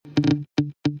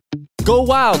Go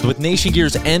wild with Nation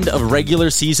Gear's end of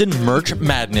regular season merch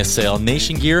madness sale.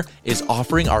 Nation Gear is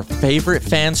offering our favorite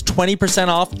fans 20%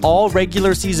 off all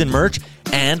regular season merch,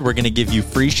 and we're going to give you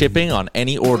free shipping on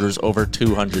any orders over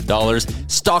 $200.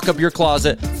 Stock up your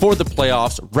closet for the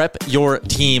playoffs, rep your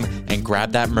team, and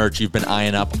grab that merch you've been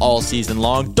eyeing up all season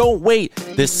long. Don't wait.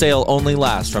 This sale only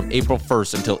lasts from April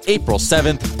 1st until April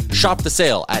 7th. Shop the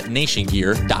sale at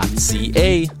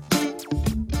nationgear.ca.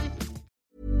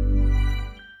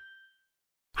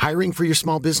 Hiring for your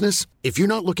small business? If you're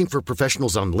not looking for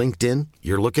professionals on LinkedIn,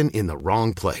 you're looking in the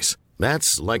wrong place.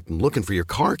 That's like looking for your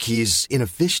car keys in a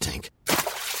fish tank.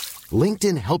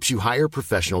 LinkedIn helps you hire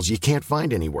professionals you can't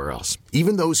find anywhere else,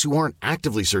 even those who aren't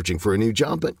actively searching for a new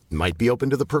job but might be open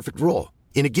to the perfect role.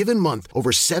 In a given month, over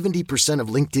 70% of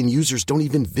LinkedIn users don't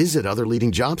even visit other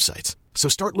leading job sites. So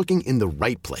start looking in the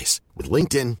right place. With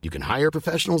LinkedIn, you can hire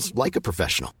professionals like a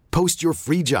professional. Post your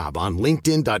free job on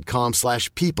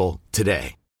linkedin.com/people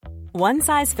today. One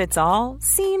size fits all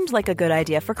seemed like a good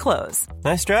idea for clothes.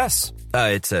 Nice dress.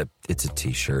 It's a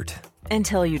t-shirt.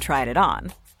 Until you tried it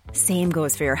on. Same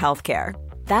goes for your healthcare.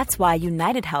 That's why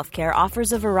United Healthcare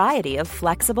offers a variety of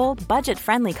flexible,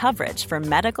 budget-friendly coverage for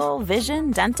medical,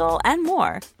 vision, dental, and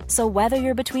more. So whether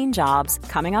you're between jobs,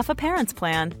 coming off a parent's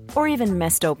plan, or even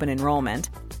missed open enrollment,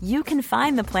 you can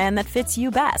find the plan that fits you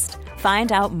best.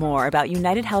 Find out more about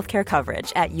United Healthcare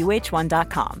coverage at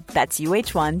uh1.com. That's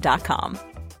uh1.com.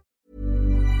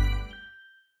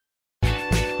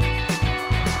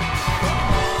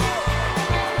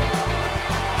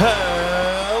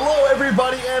 Hello,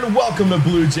 everybody, and welcome to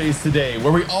Blue Jays Today,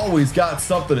 where we always got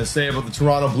something to say about the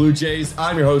Toronto Blue Jays.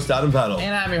 I'm your host, Adam Peddle.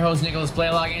 And I'm your host, Nicholas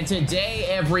Blaylock. And today,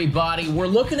 everybody, we're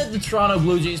looking at the Toronto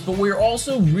Blue Jays, but we're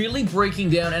also really breaking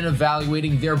down and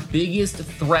evaluating their biggest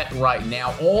threat right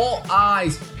now. All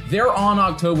eyes, they're on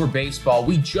October baseball.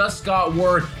 We just got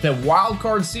word that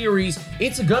wildcard series,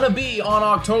 it's gonna be on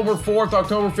October 4th,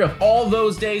 October 5th, all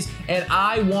those days, and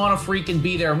I wanna freaking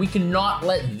be there. And we cannot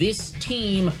let this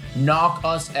team knock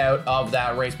us out of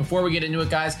that race. Before we get into it,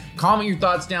 guys, comment your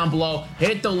thoughts down below,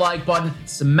 hit the like button,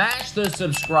 smash the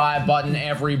subscribe button,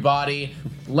 everybody.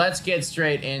 Let's get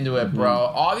straight into it, bro.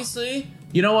 Obviously,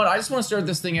 you know what? I just wanna start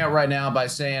this thing out right now by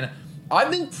saying I've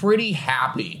been pretty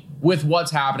happy with what's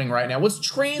happening right now, what's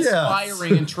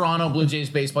transpiring in Toronto Blue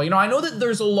Jays baseball. You know, I know that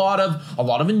there's a lot of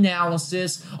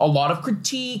analysis, a lot of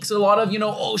critiques, a lot of,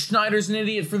 oh, Schneider's an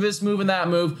idiot for this move and that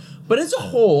move. But as a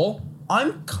whole,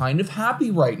 I'm kind of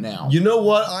happy right now. You know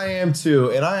what? I am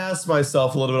too. And I asked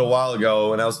myself a little bit a while ago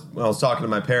when I was talking to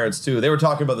my parents too. They were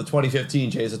talking about the 2015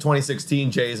 Jays, the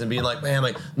 2016 Jays, and being like, man,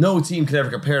 like no team could ever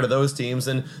compare to those teams.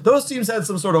 And those teams had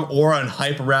some sort of aura and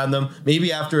hype around them.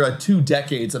 Maybe after 2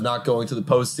 decades of not going to the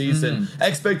postseason,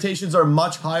 expectations are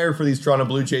much higher for these Toronto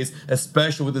Blue Jays,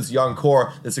 especially with this young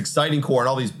core, this exciting core, and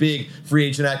all these big free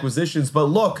agent acquisitions. But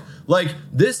look, like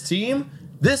this team.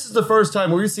 This is the first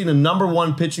time we've seen a number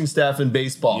 1 pitching staff in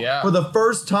baseball. Yeah. For the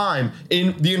first time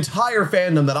in the entire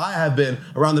fandom that I have been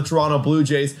around the Toronto Blue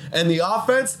Jays. And the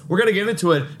offense, we're going to get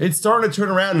into it. It's starting to turn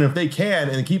around, and if they can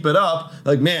and keep it up,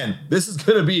 like, man, this is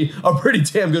going to be a pretty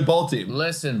damn good ball team.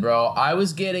 Listen, bro, I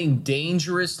was getting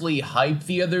dangerously hyped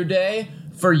the other day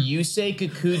for Yusei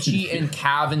Kikuchi and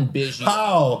Cavan Biggio.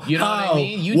 How? You know what I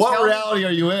mean? What reality are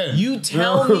you in? You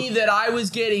tell me that I was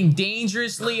getting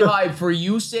dangerously hyped for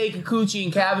Yusei Kikuchi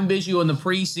and Cavan Biggio in the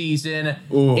preseason.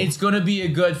 Ooh. It's going to be a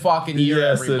good fucking year,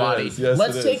 everybody.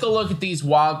 Let's take a look at these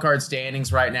wildcard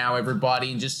standings right now,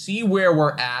 everybody, and just see where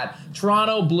we're at.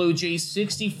 Toronto Blue Jays,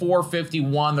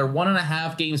 64-51. They're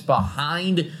 1.5 games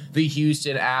behind the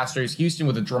Houston Astros. Houston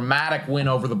with a dramatic win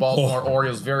over the Baltimore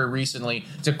Orioles very recently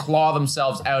to claw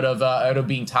themselves out of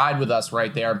being tied with us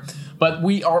right there. But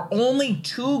we are only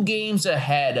 2 games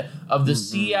ahead of the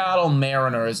Seattle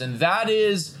Mariners, and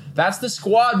that's the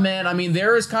squad, man. I mean,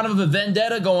 there is kind of a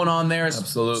vendetta going on there.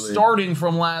 Absolutely. Starting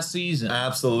from last season.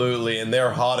 Absolutely. And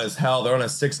they're hot as hell. They're on a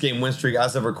 6-game win streak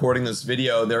as of recording this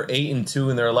video. They're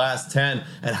 8-2 in their last 10.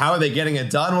 And how are they getting it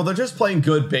done? Well, they're just playing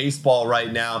good baseball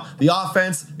right now. The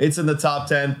offense, it's in the top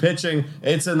 10. Pitching,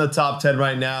 it's in the top 10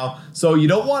 right now. So you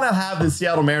don't want to have the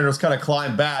Seattle Mariners kind of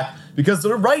climb back, because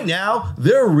right now,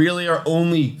 they're really our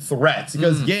only threats.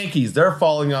 Because Yankees, they're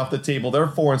falling off the table. They're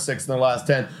 4-6 in their last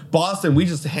 10. Boston, we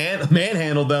just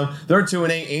manhandled them. They're 2-8.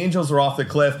 Angels are off the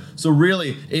cliff. So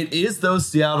really, it is those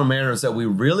Seattle Mariners that we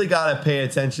really got to pay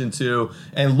attention to.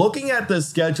 And looking at the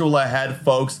schedule ahead,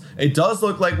 folks, it does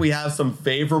look like we have some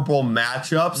favorable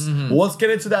matchups. Well, let's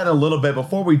get into that in a little bit.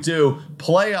 Before we do,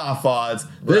 playoff odds.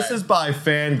 This is by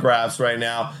Fangraphs right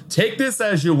now. Take this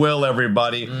as you will,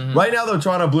 everybody. Right now, the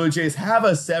Toronto Blue Jays Jays have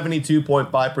a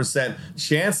 72.5%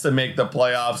 chance to make the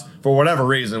playoffs. For whatever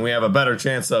reason, we have a better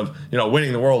chance of,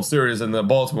 winning the World Series than the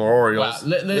Baltimore Orioles.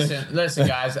 Well, listen,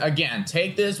 guys. Again,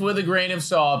 take this with a grain of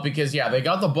salt because, they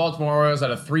got the Baltimore Orioles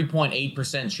at a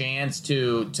 3.8% chance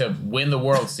to win the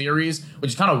World Series,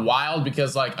 which is kind of wild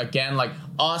because,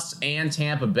 us and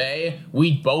Tampa Bay,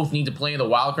 we both need to play in the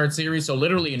wild card series. So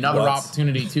literally another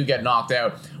opportunity to get knocked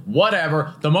out.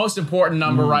 Whatever. The most important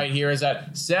number right here is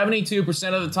that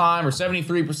 72% of the time, or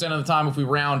 73% of the time, if we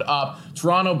round up,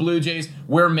 Toronto Blue Jays,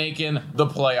 we're making the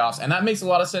playoffs. And that makes a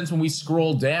lot of sense when we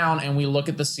scroll down and we look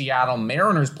at the Seattle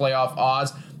Mariners playoff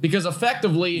odds, because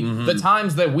effectively, the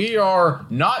times that we are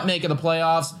not making the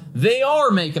playoffs, they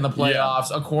are making the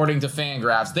playoffs according to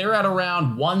Fangraphs. They're at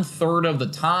around 1/3 of the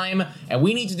time, and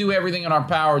we need to do everything in our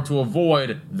power to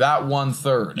avoid that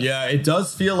 1/3. Yeah, it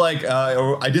does feel like,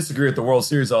 I disagree with the World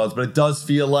Series odds, but it does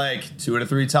feel like 2 to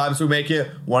 3 times we make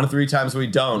it, 1 to 3 times we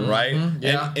don't, right?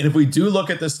 Yeah. And if we do look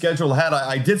at the schedule ahead,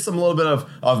 I did some little bit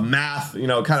of math,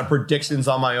 kind of predictions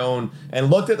on my own, and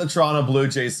looked at the Toronto Blue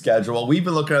Jays schedule. We've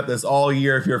been looking at this all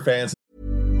year if you're fans.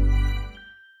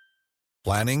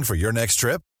 Planning for your next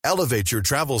trip? Elevate your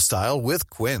travel style with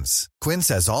Quince. Quince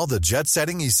has all the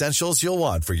jet-setting essentials you'll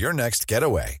want for your next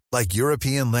getaway, like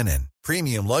European linen,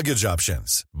 premium luggage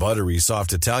options, buttery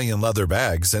soft Italian leather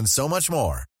bags, and so much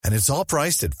more. And it's all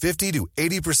priced at 50 to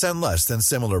 80% less than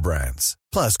similar brands.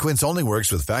 Plus, Quince only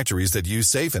works with factories that use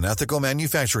safe and ethical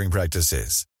manufacturing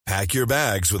practices. Pack your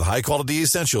bags with high-quality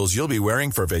essentials you'll be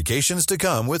wearing for vacations to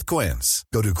come with Quince.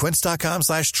 Go to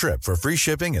quince.com/trip for free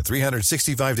shipping and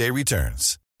 365-day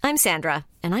returns. I'm Sandra,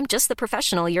 and I'm just the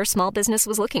professional your small business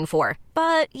was looking for.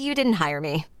 But you didn't hire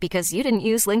me because you didn't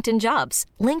use LinkedIn Jobs.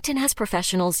 LinkedIn has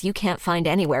professionals you can't find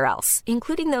anywhere else,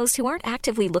 including those who aren't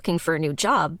actively looking for a new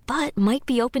job, but might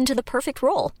be open to the perfect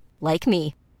role, like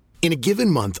me. In a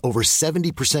given month, over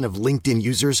 70% of LinkedIn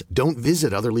users don't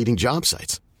visit other leading job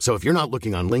sites. So if you're not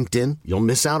looking on LinkedIn, you'll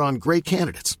miss out on great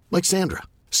candidates like Sandra.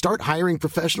 Start hiring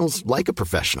professionals like a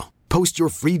professional. Post your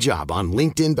free job on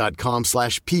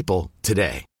linkedin.com/people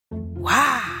today.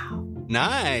 Wow.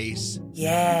 Nice.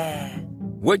 Yeah.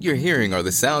 What you're hearing are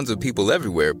the sounds of people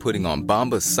everywhere putting on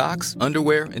Bombas socks,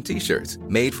 underwear, and T-shirts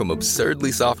made from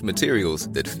absurdly soft materials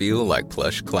that feel like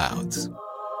plush clouds.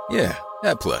 Yeah,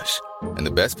 that plush. And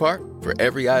the best part? For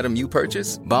every item you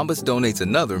purchase, Bombas donates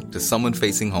another to someone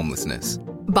facing homelessness.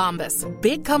 Bombas.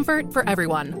 Big comfort for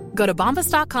everyone. Go to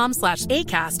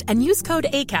bombas.com/ACAST and use code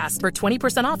ACAST for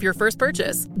 20% off your first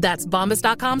purchase. That's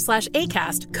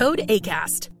bombas.com/ACAST. Code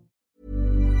ACAST.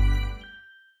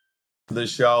 The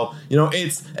show,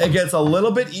 it gets a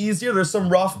little bit easier. There's some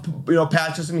rough,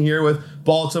 patches in here with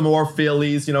Baltimore,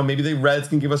 Phillies. Maybe the Reds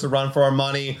can give us a run for our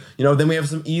money. Then we have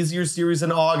some easier series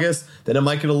in August. Then it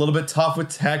might get a little bit tough with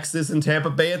Texas and Tampa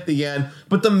Bay at the end.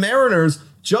 But the Mariners,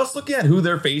 just looking at who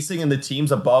they're facing and the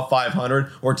teams above 500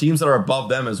 or teams that are above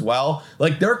them as well,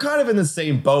 they're kind of in the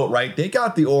same boat, right? They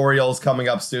got the Orioles coming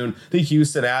up soon, the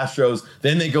Houston Astros.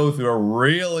 Then they go through a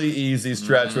really easy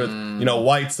stretch with,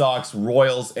 White Sox,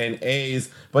 Royals, and A's.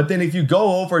 But then if you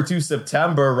go over to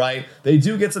September, right, they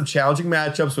do get some challenging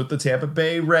matchups with the Tampa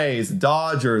Bay Rays,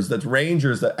 Dodgers, the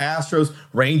Rangers, the Astros,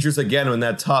 Rangers again in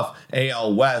that tough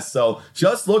AL West. So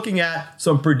just looking at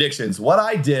some predictions, what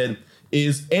I did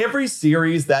is every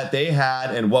series that they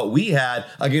had and what we had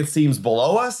against teams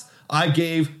below us, I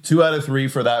gave 2 out of 3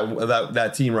 for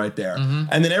that team right there.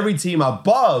 And then every team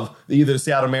above either the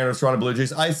Seattle Mariners, Toronto Blue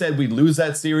Jays, I said we'd lose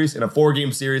that series. In a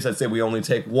 4-game series, I'd say we only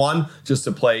take 1 just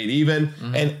to play it even.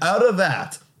 And out of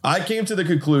that, I came to the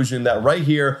conclusion that right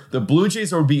here, the Blue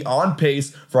Jays would be on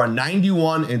pace for a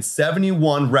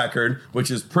 91-71 record,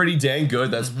 which is pretty dang good.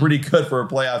 That's pretty good for a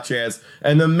playoff chance.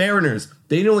 And the Mariners,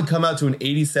 they'd only come out to an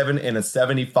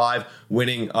 87-75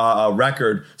 winning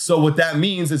record. So what that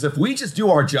means is if we just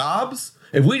do our jobs,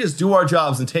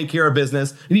 and take care of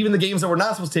business, and even the games that we're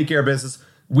not supposed to take care of business,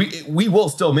 we will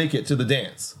still make it to the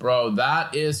dance. Bro,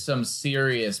 that is some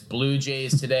serious Blue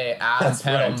Jays today Adam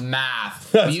Peddle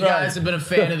math. You guys have been a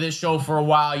fan of this show for a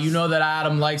while. You know that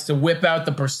Adam likes to whip out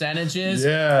the percentages.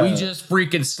 Yeah. We just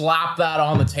freaking slap that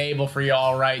on the table for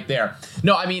y'all right there.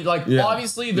 No, I mean,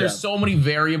 obviously there's so many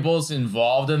variables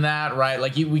involved in that, right?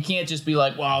 We can't just be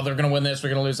like, well, they're going to win this, we're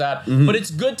going to lose that. But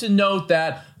it's good to note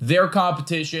that their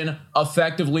competition,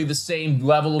 effectively the same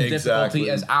level of difficulty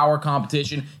as our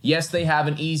competition. Yes, they have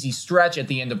an easy stretch at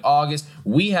the end of August.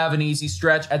 We have an easy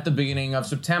stretch at the beginning of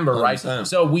September, 100%. right?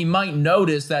 So we might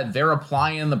notice that they're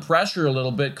applying the pressure a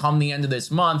little bit come the end of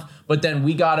this month, but then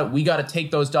we gotta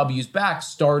take those W's back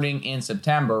starting in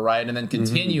September, right? And then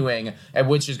continuing,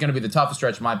 which is going to be the toughest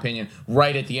stretch, in my opinion,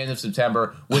 right at the end of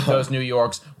September with those New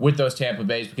Yorks, with those Tampa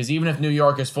Bays, because even if New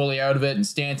York is fully out of it and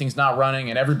Stanton's not running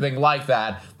and everything like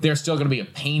that, they're still going to be a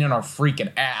pain in our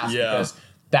freaking ass because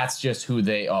that's just who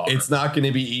they are. It's not going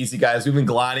to be easy, guys. We've been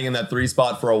gliding in that 3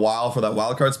 spot for a while for that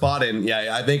wild card spot, and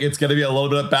I think it's going to be a little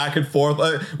bit of back and forth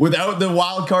without the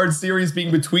wild card series being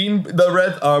between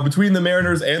the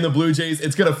Mariners and the Blue Jays.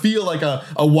 It's going to feel like a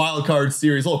wild card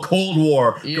series, a little Cold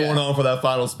War going on for that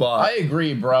final spot. I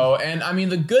agree, bro. And I mean,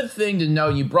 the good thing to know,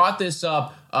 you brought this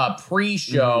up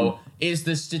pre-show. Is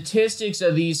the statistics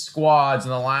of these squads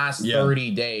in the last 30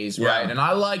 days, right? And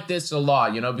I like this a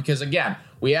lot, because again,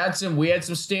 we had some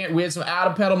out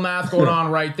of pedal math going on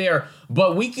right there,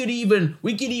 but we could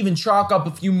even chalk up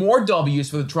a few more W's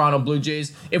for the Toronto Blue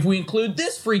Jays if we include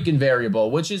this freaking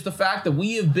variable, which is the fact that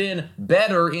we have been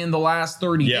better in the last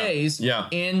 30 days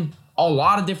in a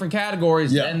lot of different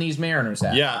categories than these Mariners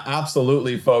have. Yeah,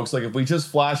 absolutely, folks. Like if we just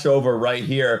flash over right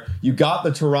here, you got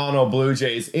the Toronto Blue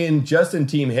Jays in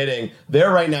team hitting.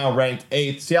 They're right now ranked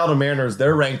 8th. Seattle Mariners,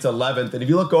 they're ranked 11th. And if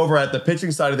you look over at the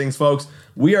pitching side of things, folks,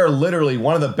 we are literally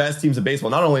one of the best teams in baseball,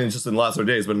 not only just in the last 30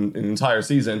 days, but in the entire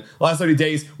season. Last 30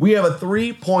 days, we have a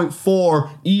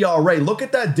 3.4 ERA. Look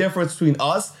at that difference between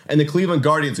us and the Cleveland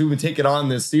Guardians, who've been taking on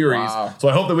this series. Wow. So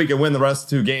I hope that we can win the rest of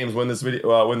 2 games when this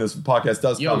podcast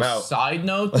does come out. Side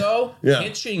note, though,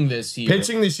 pitching this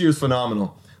year is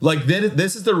phenomenal. Like,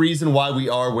 this is the reason why we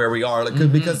are where we are.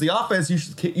 Like, because the offense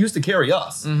used to carry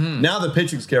us. Now the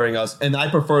pitching's carrying us, and I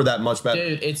prefer that much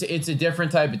better. Dude, it's a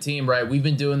different type of team, right? We've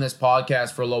been doing this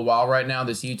podcast for a little while right now,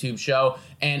 this YouTube show,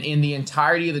 and in the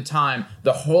entirety of the time,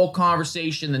 the whole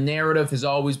conversation, the narrative has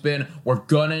always been, we're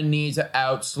going to need to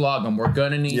outslug them. We're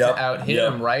going to need to out-hit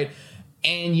them, right?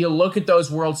 And you look at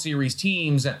those World Series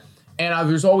teams, and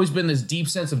there's always been this deep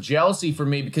sense of jealousy for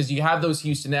me because you have those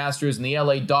Houston Astros and the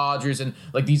LA Dodgers and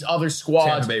like these other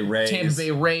squads. Tampa Bay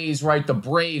Rays, right? The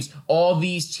Braves. All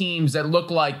these teams that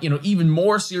look like, even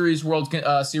more serious World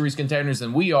Series contenders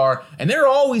than we are. And they're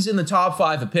always in the top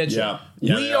 5 of pitching.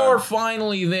 We are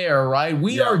finally there, right?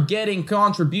 We are getting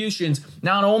contributions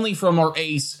not only from our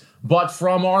ace, but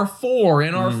from our 4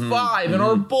 and our 5 and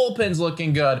our bullpen's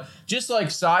looking good. Just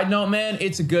like side note, man,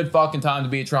 it's a good fucking time to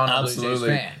be a Toronto Blue Jays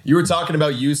fan. You were talking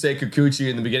about Yusei Kikuchi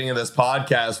in the beginning of this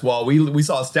podcast. Well, we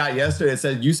saw a stat yesterday that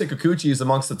said Yusei Kikuchi is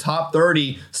amongst the top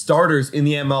 30 starters in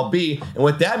the MLB. And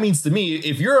what that means to me,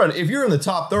 if you're in the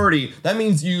top 30, that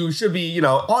means you should be,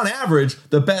 on average,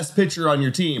 the best pitcher on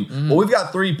your team. Well, we've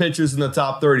got 3 pitchers in the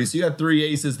top 30, so you got 3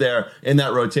 aces there in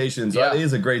that rotation. So that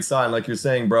is a great sign, like you're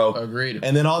saying, bro. Agreed.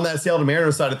 And then on that Seattle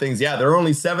Mariners side of things, they're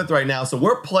only 7th right now, so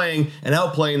we're playing and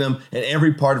outplaying them in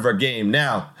every part of our game.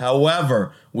 Now,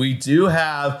 however, we do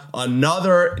have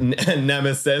another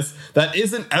nemesis that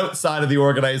isn't outside of the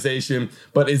organization,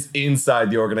 but is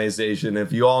inside the organization.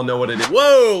 If you all know what it is.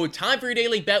 Whoa! Time for your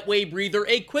daily Betway breather.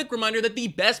 A quick reminder that the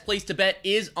best place to bet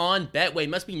is on Betway.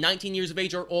 Must be 19 years of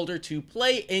age or older to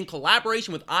play. In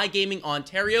collaboration with iGaming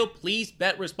Ontario, please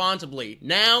bet responsibly.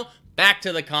 Now, back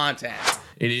to the content.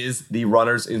 It is the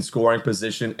runners in scoring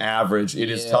position average. It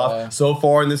is tough. So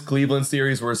far in this Cleveland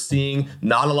series, we're seeing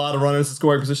not a lot of runners in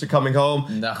scoring position coming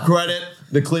home. No. Credit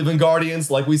the Cleveland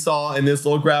Guardians, like we saw in this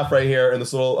little graph right here, in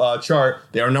this little chart.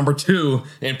 They are number 2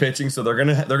 in pitching, so they're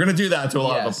gonna do that to a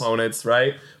lot of opponents,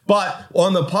 right? But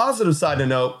on the positive side of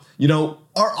the note,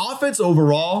 our offense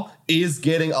overall is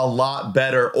getting a lot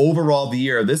better overall the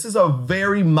year. This is a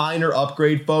very minor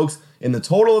upgrade, folks. In the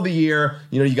total of the year,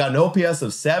 you got an OPS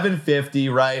of 750,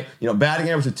 right?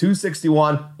 Batting average of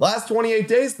 261. Last 28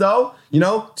 days, though,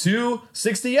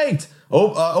 268.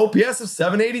 OPS of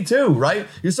 782, right?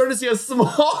 You're starting to see a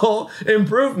small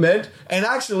improvement. And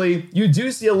actually, you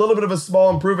do see a little bit of a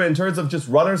small improvement in terms of just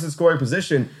runners in scoring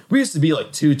position. We used to be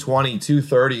like 220,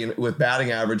 230 with batting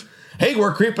average. Hey,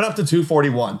 we're creeping up to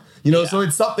 241. So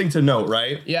it's something to note,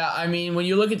 right? Yeah, I mean, when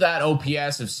you look at that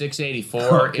OPS of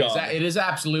 684, it is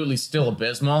absolutely still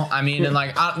abysmal. I mean, and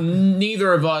like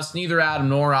neither of us, neither Adam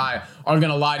nor I, are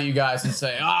going to lie to you guys and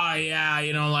say, oh, yeah,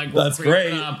 that's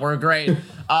great. We're great.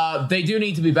 They do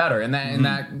need to be better, and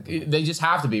that they just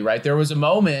have to be, right? There was a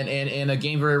moment in a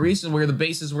game very recent where the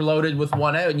bases were loaded with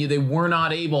 1 out, and they were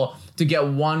not able to get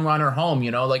 1 runner home.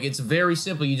 It's very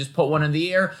simple. You just put 1 in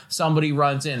the air, somebody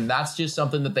runs in. That's just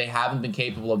something that they haven't been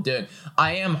capable of doing.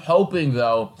 I am hoping,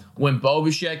 though, when Bo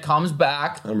Bichette comes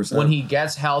back, 100%. When he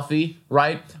gets healthy,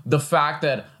 right, the fact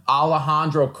that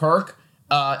Alejandro Kirk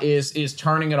is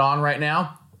turning it on right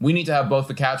now. We need to have both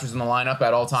the catchers in the lineup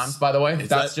at all times, by the way.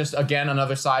 That's just, again,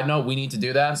 another side note. We need to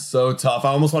do that. So tough. I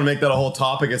almost want to make that a whole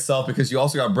topic itself because you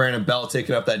also got Brandon Bell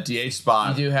taking up that DH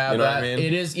spot. You do have know that. What I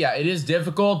mean? It is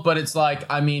difficult, but it's like,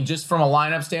 I mean, just from a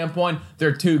lineup standpoint,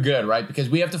 they're too good, right? Because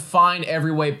we have to find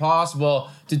every way possible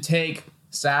to take,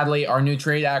 sadly, our new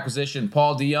trade acquisition,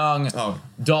 Paul DeYoung,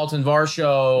 Dalton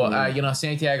Varsho,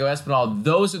 Santiago Espinal.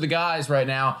 Those are the guys right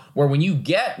now where when you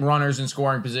get runners in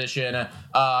scoring position,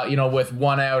 with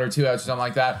 1 out or 2 outs or something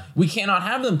like that, we cannot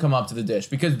have them come up to the dish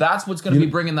because that's what's going to be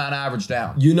bringing that average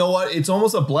down. You know what? It's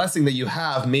almost a blessing that you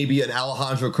have maybe an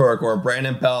Alejandro Kirk or a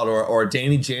Brandon Belt or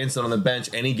Danny Jansen on the bench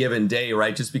any given day,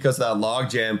 right? Just because of that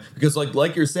logjam. Because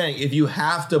like you're saying, if you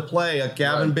have to play a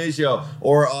Gavin Biggio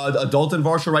or a Dalton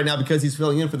Varsho right now because he's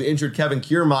filling in for the injured Kevin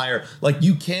Kiermaier, like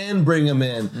you can bring him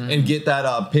in and get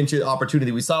that pinch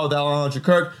opportunity. We saw with Alejandro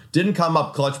Kirk, didn't come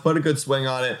up clutch, put a good swing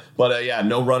on it, but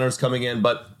no runners coming in.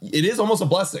 But it is almost a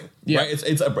blessing, right?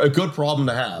 It's a good problem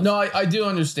to have. No, I do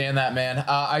understand that, man.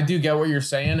 I do get what you're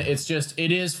saying. It's just,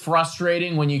 it is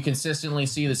frustrating when you consistently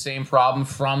see the same problem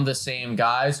from the same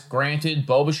guys. Granted,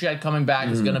 Bo Bichette coming back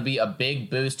is going to be a big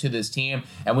boost to this team,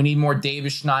 and we need more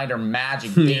Davis Schneider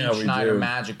magic,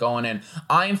 magic going in.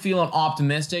 I am feeling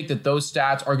optimistic that those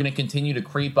stats are going to continue to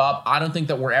creep up. I don't think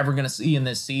that we're ever going to see in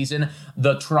this season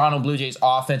the Toronto Blue Jays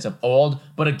offense of old,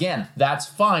 but again, that's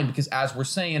fine because as we're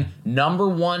saying, number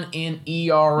one in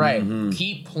ERA.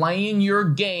 Keep playing your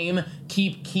game,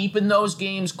 keep keeping those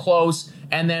games close,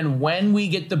 and then when we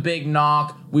get the big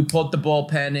knock, we put the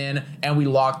bullpen in and we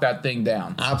lock that thing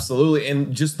down. Absolutely.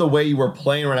 And just the way you were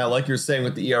playing right now, like you're saying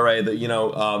with the ERA,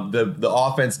 that the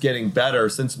offense getting better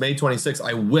since May 26th.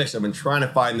 I've been trying to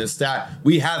find this stat.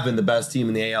 We have been the best team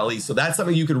in the AL East. So that's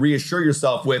something you could reassure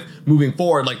yourself with moving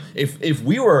forward. Like if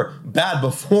we were bad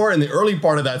before in the early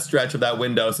part of that stretch of that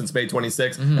window since May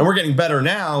 26th, and we're getting better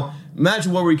now,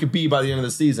 imagine where we could be by the end of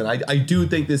the season. I do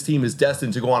think this team is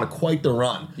destined to go on quite the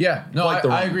run. Yeah, no,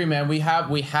 I agree, man. We have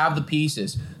the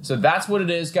pieces. So that's what it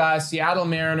is, guys. Seattle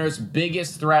Mariners,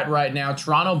 biggest threat right now.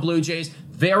 Toronto Blue Jays,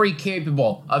 very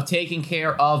capable of taking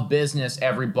care of business,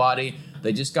 everybody.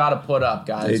 They just got to put up,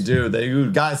 guys. They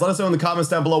do. Guys, let us know in the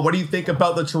comments down below. What do you think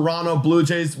about the Toronto Blue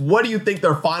Jays? What do you think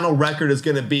their final record is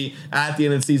going to be at the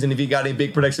end of the season? If you got any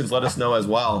big predictions, let us know as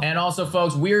well. And also,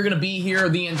 folks, we are going to be here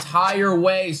the entire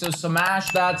way. So smash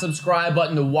that subscribe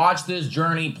button to watch this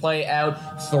journey play out.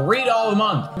 $3 a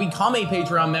month. Become a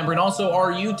Patreon member. And also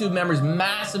our YouTube members.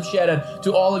 Massive shout out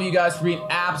to all of you guys for being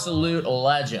absolute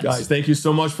legends. Guys, thank you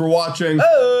so much for watching.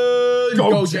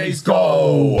 Go Jays,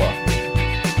 go!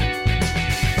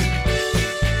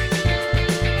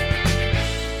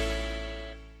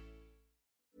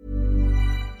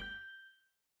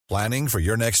 Planning for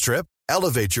your next trip?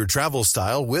 Elevate your travel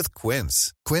style with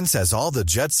Quince. Quince has all the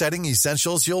jet-setting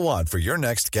essentials you'll want for your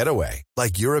next getaway,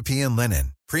 like European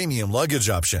linen, premium luggage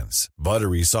options,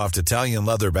 buttery soft Italian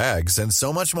leather bags, and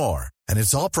so much more. And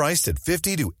it's all priced at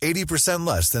 50 to 80%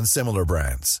 less than similar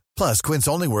brands. Plus, Quince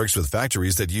only works with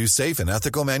factories that use safe and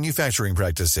ethical manufacturing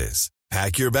practices.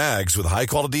 Pack your bags with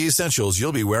high-quality essentials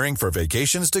you'll be wearing for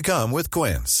vacations to come with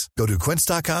Quince. Go to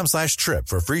quince.com/trip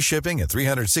for free shipping and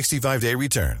 365-day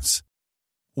returns.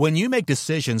 When you make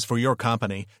decisions for your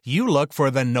company, you look for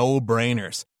the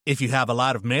no-brainers. If you have a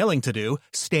lot of mailing to do,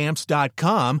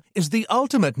 Stamps.com is the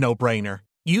ultimate no-brainer.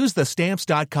 Use the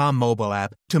Stamps.com mobile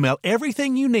app to mail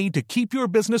everything you need to keep your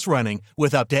business running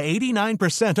with up to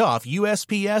 89% off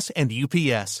USPS and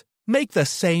UPS. Make the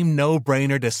same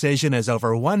no-brainer decision as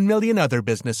over 1 million other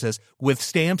businesses with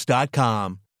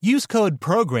Stamps.com. Use code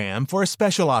PROGRAM for a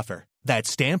special offer. That's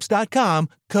Stamps.com,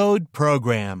 code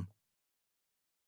PROGRAM.